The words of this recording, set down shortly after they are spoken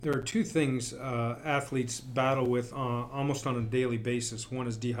There are two things athletes battle with almost on a daily basis. One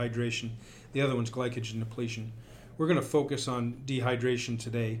is dehydration, the other one's glycogen depletion. We're going to focus on dehydration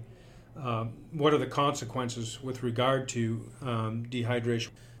today. What are the consequences with regard to dehydration?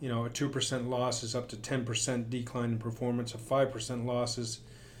 You know, a 2% loss is up to 10% decline in performance, a 5% loss is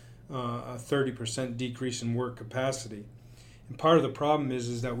a 30% decrease in work capacity. And part of the problem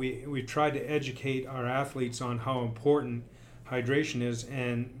is that we've tried to educate our athletes on how important hydration is,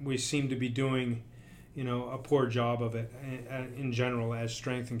 and we seem to be doing, a poor job of it in general as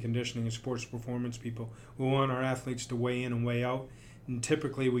strength and conditioning and sports performance people. We want our athletes to weigh in and weigh out, and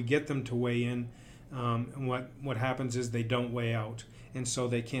typically we get them to weigh in, and what happens is they don't weigh out, and so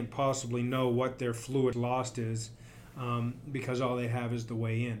they can't possibly know what their fluid loss is because all they have is the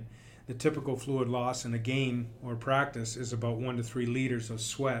weigh in. The typical fluid loss in a game or practice is about 1 to 3 liters of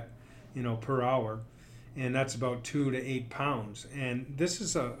sweat, per hour, and that's about 2 to 8 pounds. And this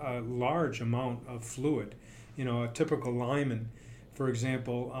is a large amount of fluid. A typical lineman, for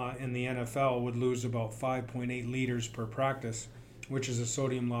example, in the NFL would lose about 5.8 liters per practice, which is a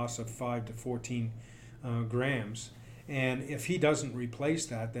sodium loss of 5 to 14 grams. And if he doesn't replace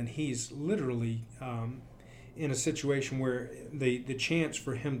that, then he's literally in a situation where the chance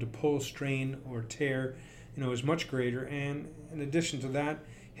for him to pull, strain, or tear, is much greater. And in addition to that,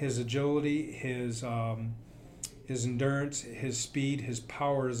 his agility, his endurance, his speed, his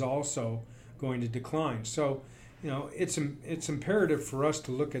power is also going to decline. So, it's imperative for us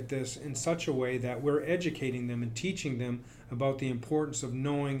to look at this in such a way that we're educating them and teaching them about the importance of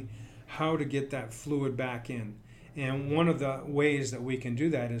knowing how to get that fluid back in. And one of the ways that we can do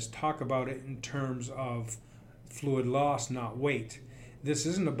that is talk about it in terms of fluid loss, not weight. This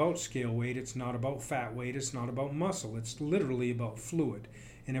isn't about scale weight, it's not about fat weight, it's not about muscle, it's literally about fluid.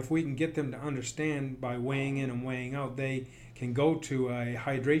 And if we can get them to understand by weighing in and weighing out, they can go to a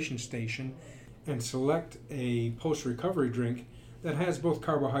hydration station and select a post-recovery drink that has both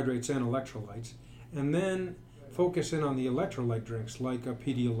carbohydrates and electrolytes, and then focus in on the electrolyte drinks like a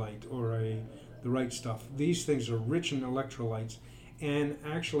Pedialyte or the Right Stuff. These things are rich in electrolytes and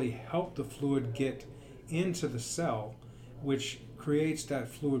actually help the fluid get into the cell, which creates that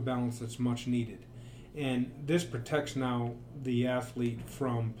fluid balance that's much needed. And this protects now the athlete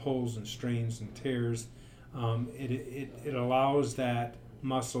from pulls and strains and tears. It allows that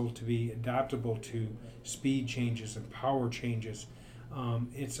muscle to be adaptable to speed changes and power changes.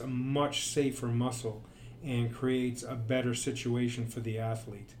 It's a much safer muscle and creates a better situation for the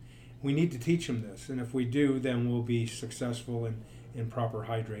athlete. We need to teach them this, and if we do, then we'll be successful in proper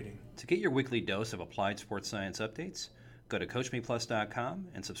hydrating. To get your weekly dose of applied sports science updates, go to CoachMePlus.com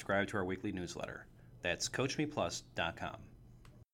and subscribe to our weekly newsletter. That's CoachMePlus.com.